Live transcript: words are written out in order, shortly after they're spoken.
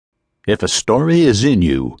If a story is in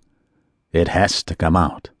you, it has to come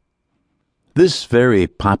out. This very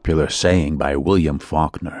popular saying by William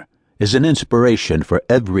Faulkner is an inspiration for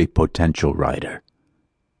every potential writer.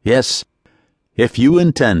 Yes, if you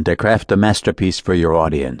intend to craft a masterpiece for your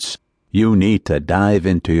audience, you need to dive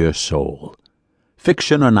into your soul.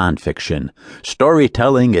 Fiction or nonfiction,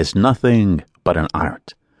 storytelling is nothing but an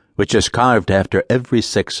art, which is carved after every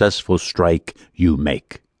successful strike you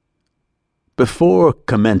make. Before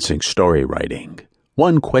commencing story writing,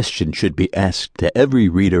 one question should be asked to every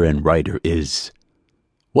reader and writer is,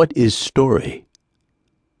 what is story?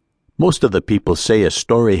 Most of the people say a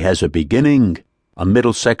story has a beginning, a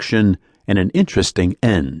middle section, and an interesting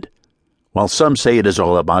end, while some say it is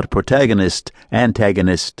all about protagonist,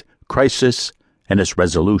 antagonist, crisis, and its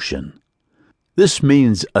resolution. This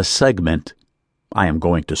means a segment, I am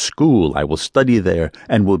going to school, I will study there,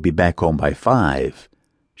 and will be back home by 5,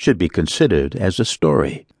 should be considered as a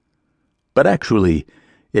story. But actually,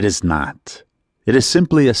 it is not. It is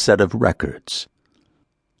simply a set of records.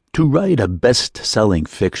 To write a best-selling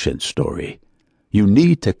fiction story, you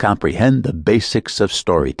need to comprehend the basics of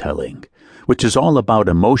storytelling, which is all about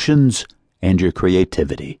emotions and your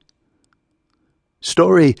creativity.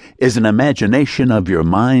 Story is an imagination of your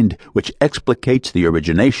mind which explicates the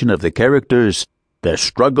origination of the characters, their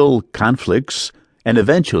struggle, conflicts, and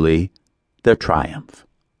eventually their triumph.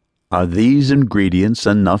 Are these ingredients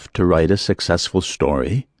enough to write a successful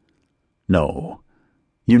story? No.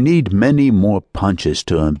 You need many more punches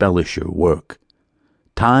to embellish your work.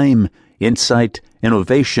 Time, insight,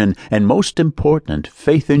 innovation, and most important,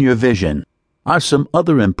 faith in your vision are some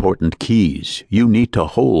other important keys you need to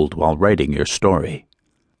hold while writing your story.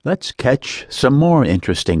 Let's catch some more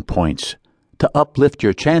interesting points to uplift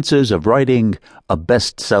your chances of writing a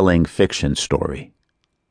best-selling fiction story.